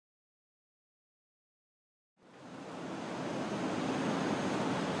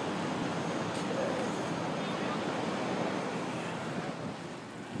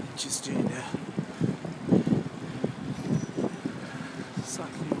just doing a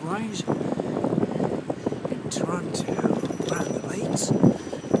cycling ride in Toronto around the lakes.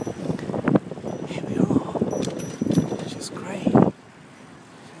 Here we are, which is great,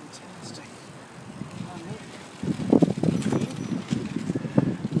 fantastic.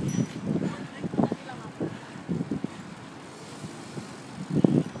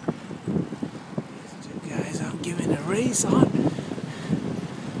 Guys, I'm giving a race on.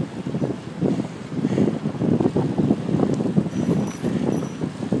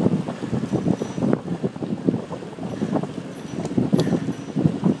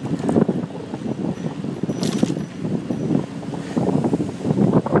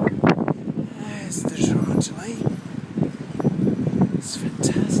 There's the Toronto Lake. It's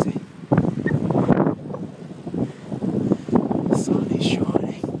fantastic. The sun is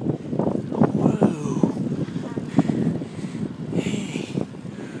shining. Whoa. Hey.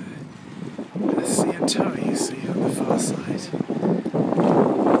 That's the Ontario you see on the far side.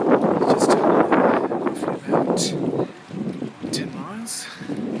 Just roughly about 10 miles.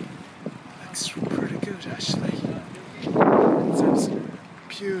 Looks pretty good actually. It's absolutely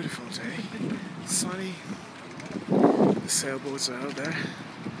beautiful day. Sunny. The sailboats are out there,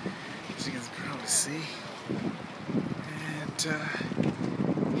 as you can probably see. And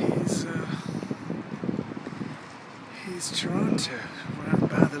here's Toronto, around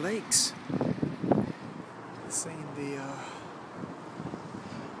by the lakes. Seeing the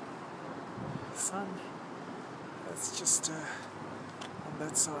sun. That's just on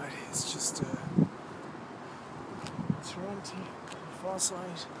that side. It's just Toronto. On the far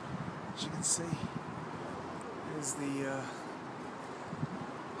side, as you can see, is the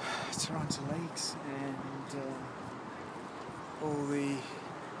Toronto Lakes and all the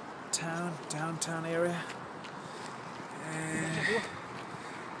downtown area. And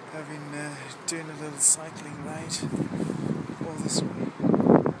I've been doing a little cycling ride all this way.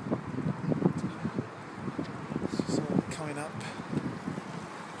 So coming up.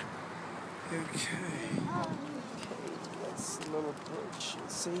 Okay, that's the little bridge, you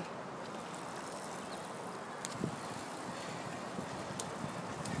see.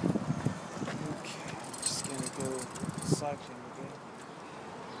 Cycling again.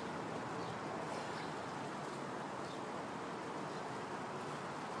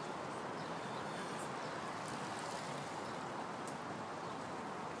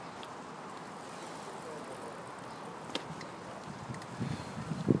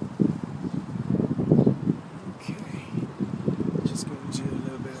 Okay, just going to do a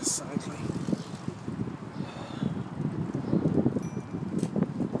little bit of cycling.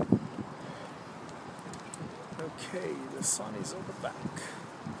 Okay, the sun is over back.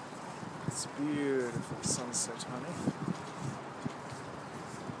 It's beautiful sunset, honey.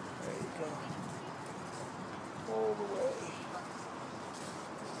 There you go. All the way.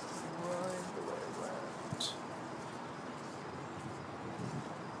 Right the way around.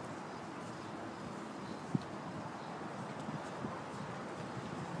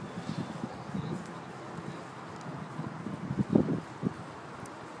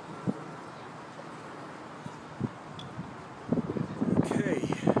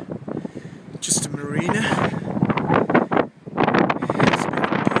 Just a marina. It's been a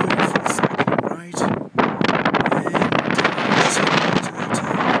beautiful cycling ride, and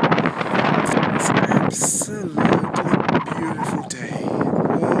it's an absolutely beautiful day.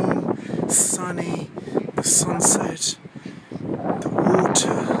 Warm, sunny, the sunset, the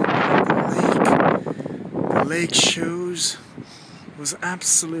water, the lake shows. It was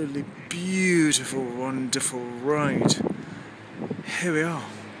absolutely beautiful, wonderful ride. Here we are.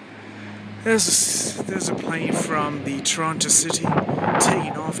 There's a plane from the Toronto city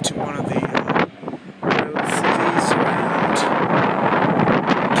taking off to one of the little cities around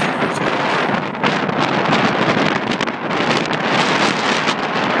Canada.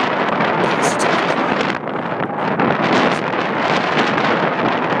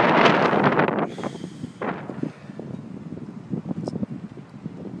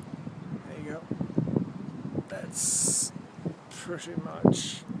 There you go. That's pretty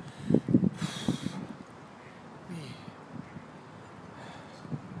much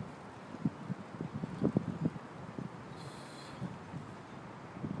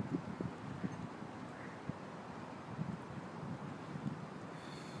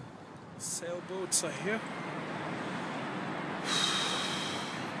sailboats are here.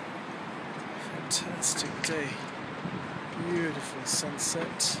 Fantastic day. Beautiful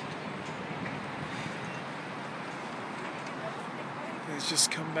sunset. He's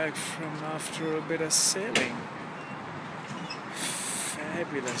just come back from after a bit of sailing.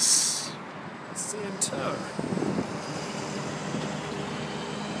 Fabulous. Let's see in tow.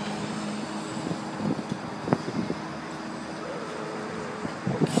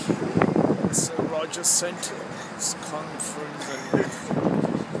 So Roger sent his conference and